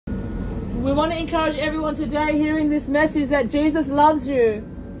We want to encourage everyone today hearing this message that Jesus loves you.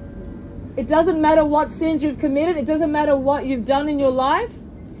 It doesn't matter what sins you've committed. It doesn't matter what you've done in your life.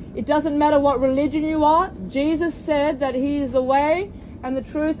 It doesn't matter what religion you are. Jesus said that He is the way and the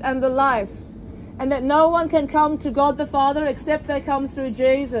truth and the life, and that no one can come to God the Father except they come through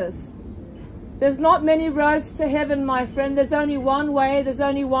Jesus. There's not many roads to heaven, my friend. There's only one way. There's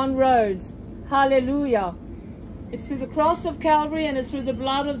only one road. Hallelujah. It's through the cross of Calvary, and it's through the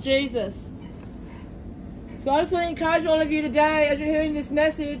blood of Jesus. So I just want to encourage all of you today, as you're hearing this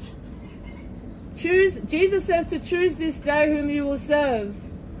message, choose. Jesus says to choose this day whom you will serve.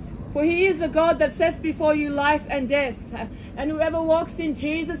 For He is the God that sets before you life and death. And whoever walks in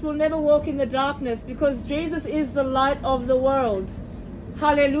Jesus will never walk in the darkness, because Jesus is the light of the world.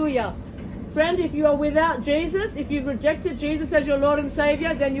 Hallelujah. Friend, if you are without Jesus, if you've rejected Jesus as your Lord and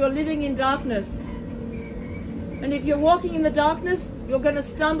Savior, then you're living in darkness. And if you're walking in the darkness, you're going to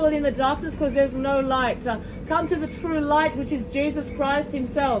stumble in the darkness because there's no light. Come to the true light, which is Jesus Christ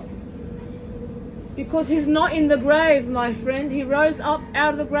Himself. Because He's not in the grave, my friend. He rose up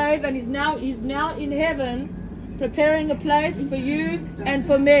out of the grave, and He's now in heaven, preparing a place for you and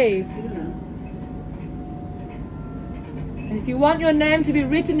for me. And if you want your name to be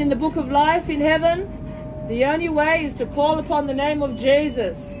written in the book of life in heaven, the only way is to call upon the name of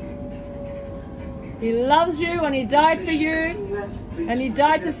Jesus. He loves you, and He died for you, and He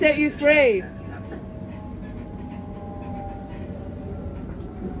died to set you free.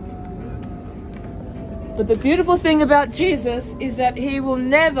 But the beautiful thing about Jesus is that He will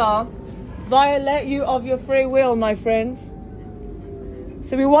never violate you of your free will, my friends.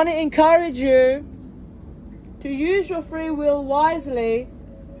 So we want to encourage you to use your free will wisely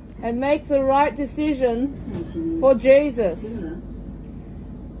and make the right decision for Jesus.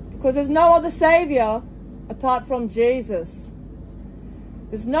 Because there's no other Savior apart from Jesus.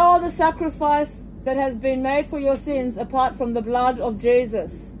 There's no other sacrifice that has been made for your sins apart from the blood of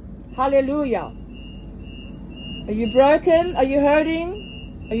Jesus. Hallelujah. Are you broken? Are you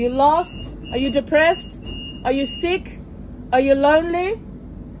hurting? Are you lost? Are you depressed? Are you sick? Are you lonely?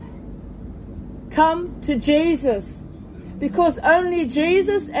 Come to Jesus, because only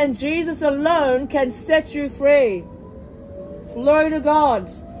Jesus and Jesus alone can set you free. Glory to God.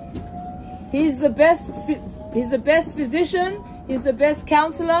 He's the best physician. He's the best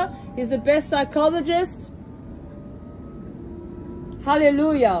counselor. He's the best psychologist.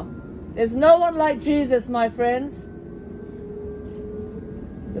 Hallelujah. There's no one like Jesus, my friends.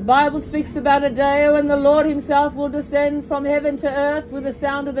 The Bible speaks about a day when the Lord Himself will descend from heaven to earth with the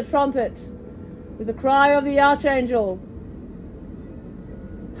sound of the trumpet, with the cry of the archangel.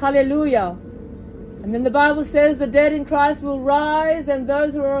 Hallelujah. And then the Bible says the dead in Christ will rise, and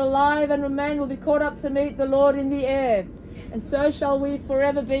those who are alive and remain will be caught up to meet the Lord in the air. And so shall we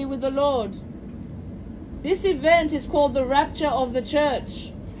forever be with the Lord. This event is called the rapture of the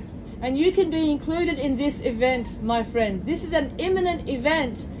church. And you can be included in this event, my friend. This is an imminent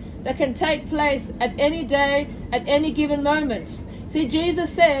event that can take place at any day, at any given moment. See,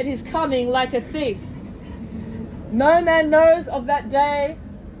 Jesus said He's coming like a thief. No man knows of that day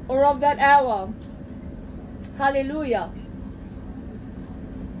or of that hour. Hallelujah.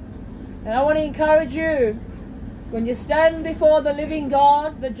 And I want to encourage you, when you stand before the living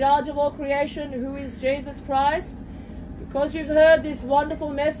God, the judge of all creation, who is Jesus Christ, because you've heard this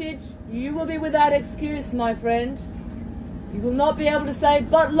wonderful message, you will be without excuse, my friend. You will not be able to say,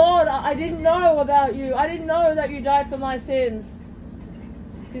 but Lord, I didn't know about you. I didn't know that you died for my sins.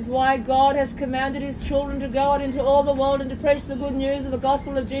 This is why God has commanded His children to go out into all the world and to preach the good news of the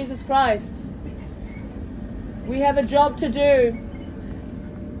gospel of Jesus Christ. We have a job to do,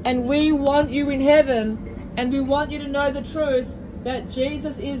 and we want you in heaven, and we want you to know the truth that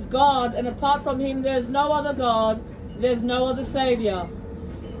Jesus is God, and apart from Him there's no other God, there's no other Savior.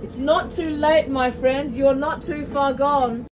 It's not too late, my friend. You're not too far gone.